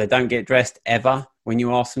dressed, because they don't get dressed ever when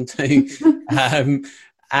you ask them to.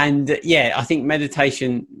 I think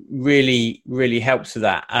meditation really helps with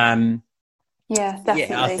that.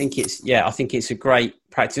 Definitely. I think it's a great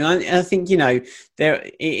practice. And I think, it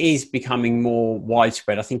is becoming more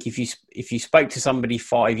widespread. I think if you spoke to somebody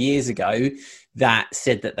 5 years ago that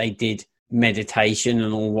said that they did meditation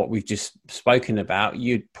and all what we've just spoken about,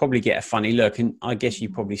 you'd probably get a funny look. And I guess you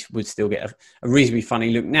probably would still get a reasonably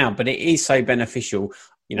funny look now, but it is so beneficial.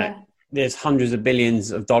 There's hundreds of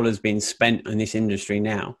billions of dollars being spent in this industry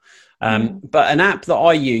now. But an app that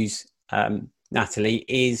I use, Natalie,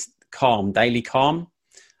 is Calm, Daily Calm.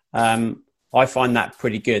 I find that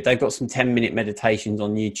pretty good. They've got some 10-minute meditations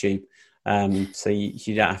on YouTube. So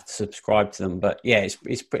you don't have to subscribe to them, but yeah,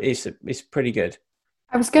 it's pretty good.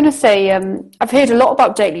 I was going to say, I've heard a lot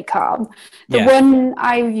about Daily Calm. The one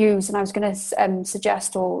I use, and I was going to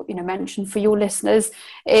suggest or mention for your listeners,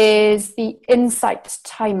 is the Insight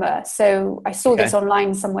Timer. So I saw this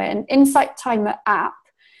online somewhere. An Insight Timer app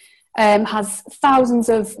has thousands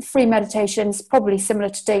of free meditations, probably similar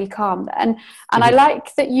to Daily Calm then. And I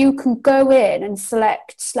like that you can go in and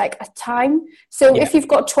select like a time. So if you've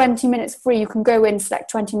got 20 minutes free, you can go in, select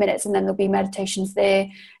 20 minutes, and then there'll be meditations there.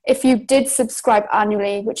 If you did subscribe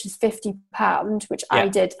annually, which is £50, which I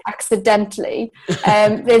did accidentally,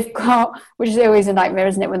 they've got, which is always a nightmare,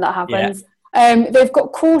 isn't it, when that happens? They've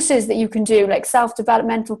got courses that you can do, like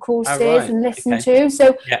self-developmental courses and listen to.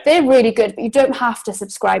 So they're really good, but you don't have to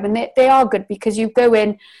subscribe. And they are good because you go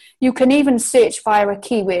in, you can even search via a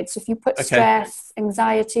keyword. So if you put stress,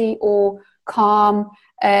 anxiety, or calm,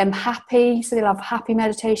 happy, so they'll have happy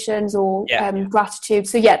meditations or gratitude.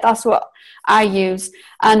 So that's what I use.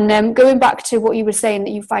 And going back to what you were saying,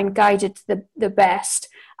 that you find guided the best,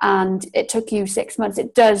 and it took you 6 months.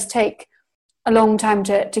 It does take a long time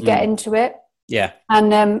to get into it. Yeah.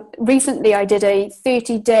 And recently I did a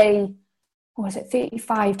 30-day, or was it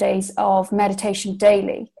 35 days of meditation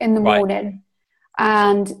daily in the morning.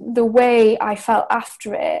 And the way I felt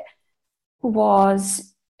after it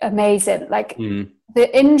was amazing. Like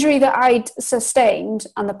the injury that I'd sustained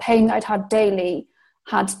and the pain that I'd had daily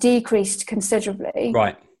had decreased considerably.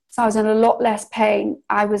 Right. So I was in a lot less pain.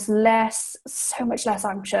 I was so much less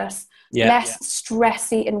anxious. Less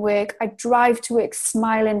stressy in work. I drive to work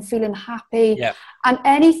smiling, feeling happy. And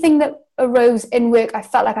anything that arose in work, I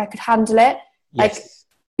felt like I could handle it. Like,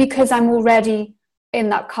 because I'm already in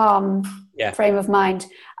that calm frame of mind.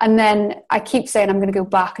 And then I keep saying I'm going to go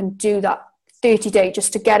back and do that 30-day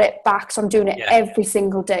just to get it back. So I'm doing it every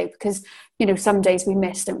single day because, some days we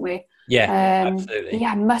miss, don't we? Absolutely.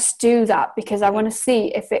 Yeah, I must do that because I want to see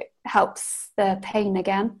if it helps the pain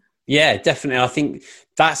again. Yeah, definitely. I think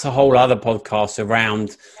that's a whole other podcast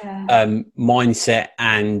around mindset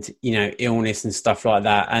and, illness and stuff like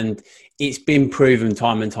that. And it's been proven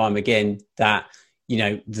time and time again that,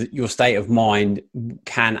 your state of mind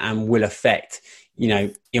can and will affect,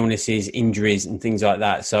 illnesses, injuries and things like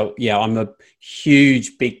that. So, I'm a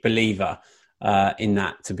huge, big believer in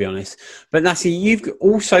that, to be honest. But Natalie, you've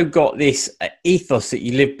also got this ethos that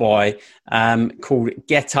you live by called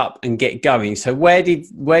Get Up and Get Going. So where did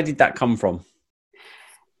that come from?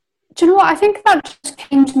 Do you know what? I think that just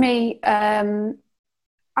came to me.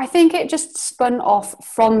 I think it just spun off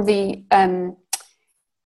from the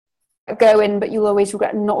going, but you'll always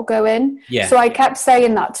regret not going. So I kept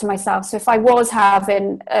saying that to myself. So if I was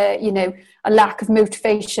having a lack of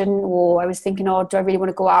motivation, or I was thinking, do I really want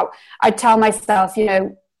to go out, I'd tell myself,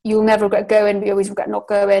 you'll never regret going, but you always regret not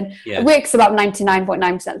going. It works about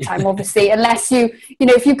 99.9% of the time, obviously, unless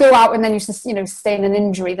if you go out and then you sustain an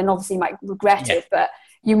injury, then obviously you might regret it, but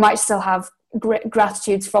you might still have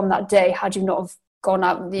gratitudes from that day. Had you not have gone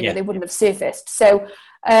out, they wouldn't have surfaced. So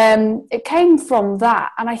it came from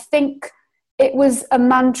that, and I think it was a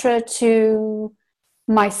mantra to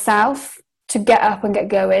myself to get up and get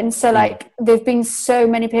going. So there've been so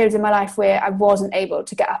many periods in my life where I wasn't able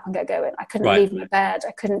to get up and get going. I couldn't leave my bed,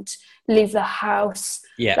 I couldn't leave the house,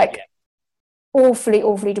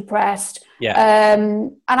 awfully depressed.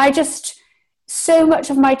 And I just, so much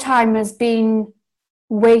of my time has been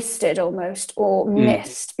wasted almost, or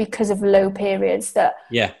missed because of low periods that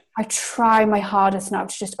I try my hardest now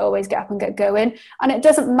to just always get up and get going. And it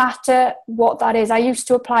doesn't matter what that is. I used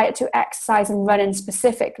to apply it to exercise and running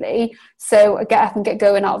specifically. So I get up and get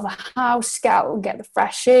going out of the house, get out and get the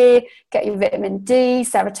fresh air, get your vitamin D,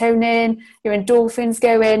 serotonin, your endorphins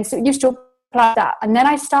going. So I used to apply that. And then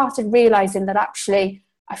I started realizing that actually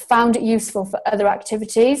I found it useful for other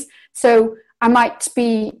activities. So I might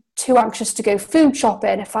be too anxious to go food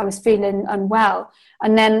shopping if I was feeling unwell.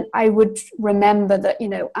 And then I would remember that,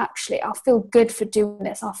 actually I'll feel good for doing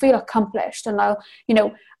this. I'll feel accomplished. And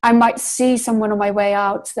I might see someone on my way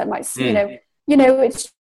out that might see,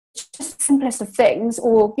 it's just the simplest of things.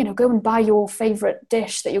 Or, go and buy your favorite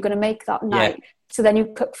dish that you're going to make that night. So then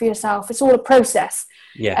you cook for yourself. It's all a process.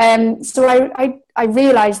 So I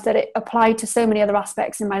realized that it applied to so many other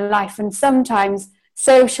aspects in my life. And sometimes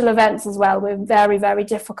Social events as well were very, very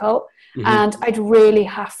difficult. Mm-hmm. And I'd really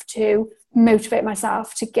have to motivate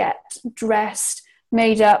myself to get dressed,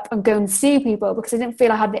 made up, and go and see people because I didn't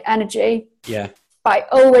feel I had the energy. Yeah. But I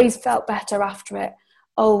always felt better after it,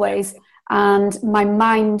 always. And my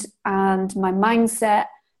mind and my mindset,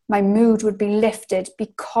 my mood would be lifted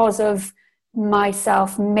because of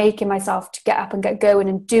myself making myself to get up and get going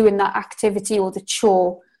and doing that activity or the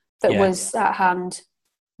chore that was at hand.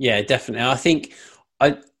 Yeah, definitely. I think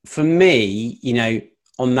for me, you know,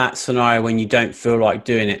 on that scenario when you don't feel like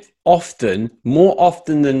doing it, more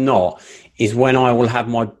often than not, is when I will have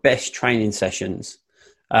my best training sessions.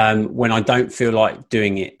 When I don't feel like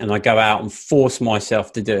doing it and I go out and force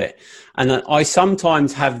myself to do it. And I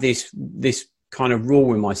sometimes have this kind of rule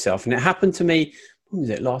with myself. And it happened to me, when was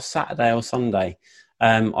it, last Saturday or Sunday?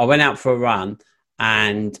 I went out for a run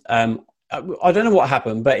and I don't know what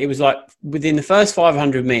happened, but it was like within the first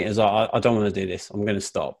 500 meters, I don't want to do this. I'm going to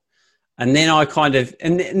stop. And then I kind of,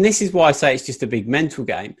 and this is why I say it's just a big mental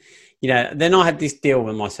game. You know, then I had this deal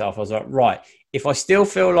with myself. I was like, right, if I still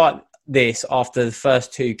feel like this after the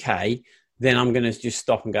first 2K, then I'm going to just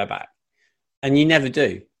stop and go back. And you never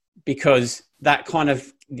do, because that kind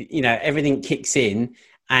of, you know, everything kicks in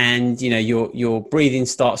and, you know, your breathing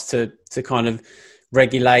starts to kind of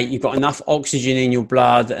regulate. You've got enough oxygen in your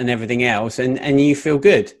blood and everything else, and you feel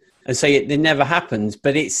good. And so it never happens,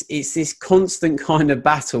 but it's this constant kind of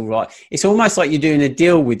battle, right? It's almost like you're doing a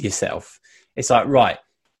deal with yourself. It's like, right,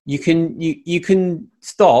 you can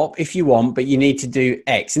stop if you want, but you need to do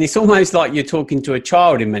X. And it's almost like you're talking to a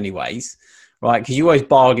child in many ways, right? Because you always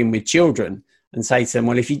bargain with children and say to them,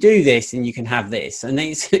 well, if you do this, then you can have this. And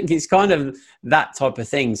it's kind of that type of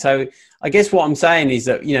thing. So I guess what I'm saying is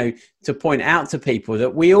that, you know, to point out to people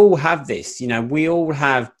that we all have this, you know, we all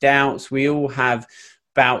have doubts. We all have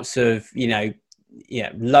bouts of, you know,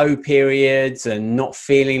 low periods and not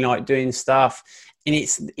feeling like doing stuff. And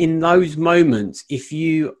it's in those moments, if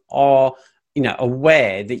you are, you know,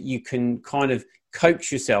 aware that you can kind of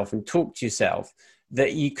coach yourself and talk to yourself,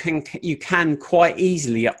 that you can quite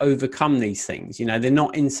easily overcome these things. You know, they're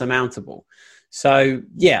not insurmountable. So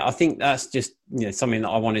yeah, I think that's just, you know, something that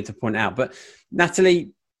I wanted to point out. But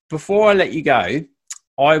Natalie, before I let you go,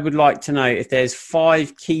 I would like to know if there's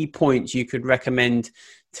 5 key points you could recommend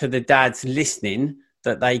to the dads listening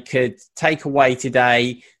that they could take away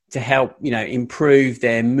today to help, you know, improve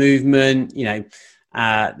their movement, you know,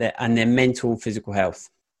 and their mental, physical health.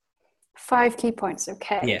 5 key points.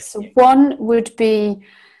 Okay. Yes. So 1 would be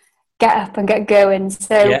get up and get going.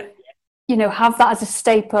 So, you know, have that as a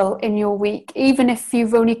staple in your week, even if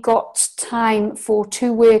you've only got time for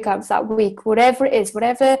 2 workouts that week, whatever it is,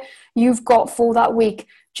 whatever you've got for that week,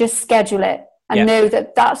 just schedule it and know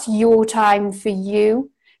that that's your time for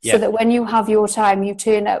you. So that when you have your time, you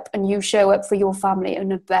turn up and you show up for your family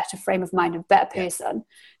in a better frame of mind, a better person.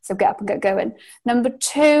 So get up and get going. Number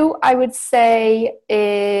 2, I would say,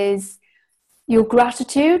 is your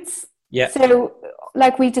gratitudes. So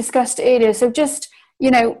like we discussed earlier, so just, you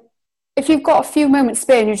know, if you've got a few moments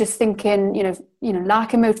spare and you're just thinking, you know,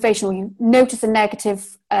 lacking motivation, or you notice a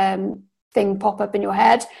negative thing pop up in your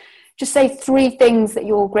head, just say 3 things that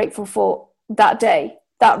you're grateful for that day.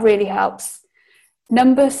 That really helps.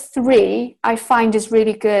 Number 3, I find, is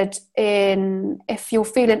really good if you're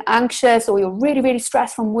feeling anxious or you're really, really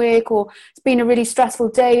stressed from work, or it's been a really stressful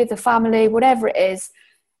day with the family, whatever it is.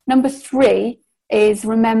 Number 3 is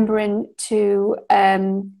remembering to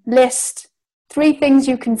list 3 things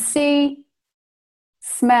you can see,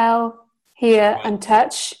 smell, hear, and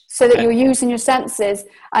touch, so that you're using your senses.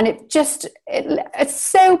 And it's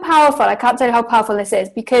so powerful. I can't tell you how powerful this is,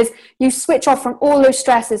 because you switch off from all those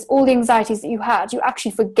stresses, all the anxieties that you had. You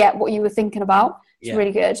actually forget what you were thinking about. It's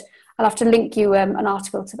really good. I'll have to link you an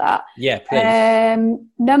article to that. Yeah, please.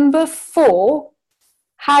 Number 4,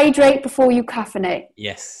 hydrate before you caffeinate.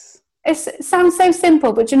 Yes. It sounds so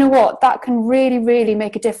simple, but you know what? That can really, really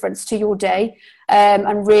make a difference to your day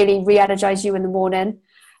and really re-energize you in the morning.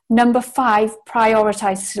 Number 5,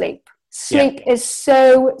 prioritize sleep. Sleep is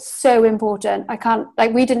so, so important.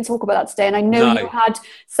 We didn't talk about that today. And I know you had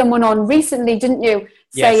someone on recently, didn't you,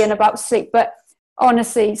 saying about sleep. But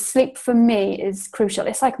honestly, sleep for me is crucial.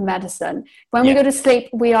 It's like medicine. When we go to sleep,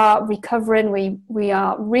 we are recovering, we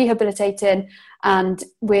are rehabilitating, and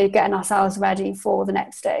we're getting ourselves ready for the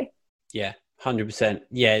next day. Yeah, 100%.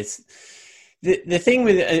 Yeah, it's the thing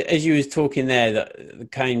with, as you was talking there,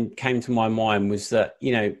 that came to my mind was that,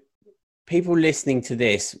 you know, people listening to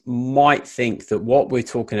this might think that what we're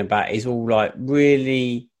talking about is all like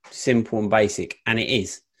really simple and basic, and it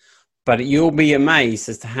is. But you'll be amazed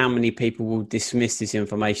as to how many people will dismiss this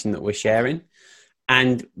information that we're sharing.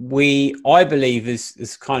 And I believe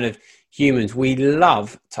as kind of humans, we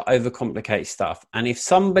love to overcomplicate stuff. And if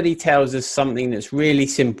somebody tells us something that's really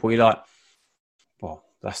simple, you're like, well,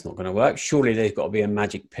 that's not going to work. Surely there's got to be a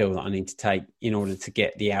magic pill that I need to take in order to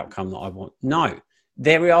get the outcome that I want. No,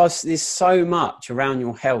 there's so much around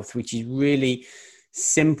your health, which is really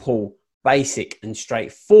simple, basic and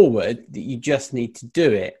straightforward, that you just need to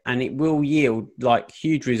do it, and it will yield like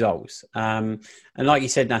huge results. And like you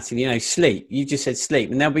said, Natalie, sleep, you just said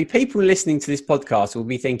sleep, and there'll be people listening to this podcast who will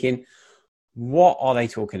be thinking, what are they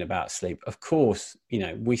talking about? Sleep? Of course,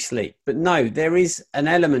 we sleep, but no, there is an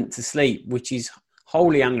element to sleep which is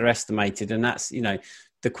wholly underestimated, and that's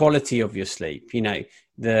the quality of your sleep,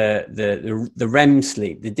 the REM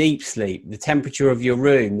sleep, the deep sleep, the temperature of your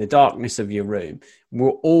room, the darkness of your room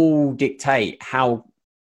will all dictate how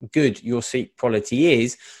good your sleep quality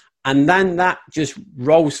is. And then that just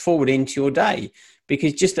rolls forward into your day,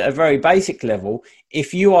 because just at a very basic level,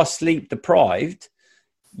 if you are sleep deprived,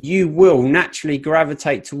 you will naturally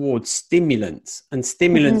gravitate towards stimulants, and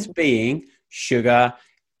stimulants being sugar,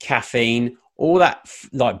 caffeine, all that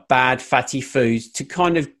like bad fatty foods to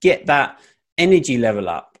kind of get that energy level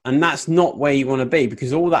up. And that's not where you want to be,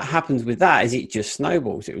 because all that happens with that is it just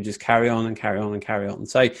snowballs. It will just carry on and carry on and carry on.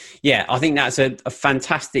 So yeah, I think that's a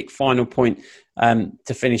fantastic final point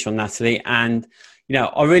to finish on, Natalie. And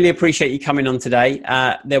I really appreciate you coming on today.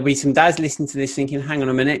 There'll be some dads listening to this thinking, hang on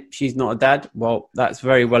a minute, she's not a dad. Well, that's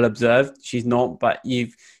very well observed. She's not, but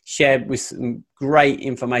you've shared with some great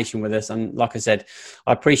information with us. And like I said,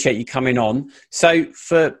 I appreciate you coming on. So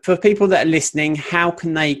for people that are listening, how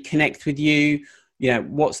can they connect with you?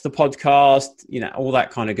 What's the podcast? All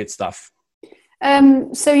that kind of good stuff.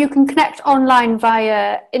 So you can connect online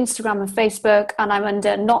via Instagram and Facebook, and I'm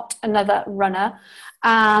under Not Another Runner.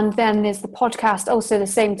 And then there's the podcast, also the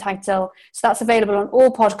same title. So that's available on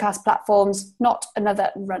all podcast platforms, Not Another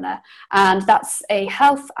Runner. And that's a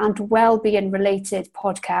health and well-being related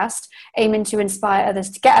podcast aiming to inspire others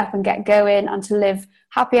to get up and get going and to live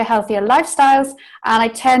happier, healthier lifestyles. And I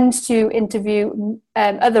tend to interview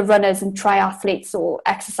other runners and triathletes or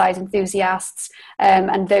exercise enthusiasts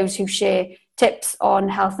and those who share tips on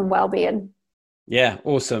health and well-being. Yeah,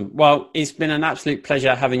 awesome. Well, it's been an absolute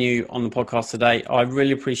pleasure having you on the podcast today. I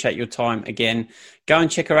really appreciate your time again. Go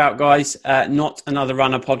and check her out, guys. Not Another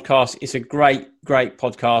Runner podcast. It's a great, great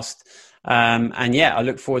podcast. And yeah, I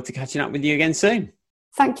look forward to catching up with you again soon.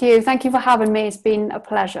 Thank you. Thank you for having me. It's been a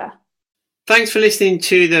pleasure. Thanks for listening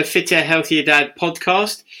to the Fitter, Healthier Dad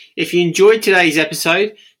podcast. If you enjoyed today's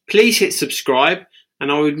episode, please hit subscribe.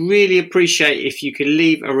 And I would really appreciate if you could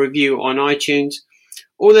leave a review on iTunes.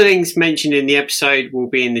 All the links mentioned in the episode will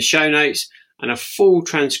be in the show notes, and a full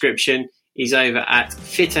transcription is over at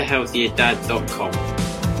fitterhealthierdad.com.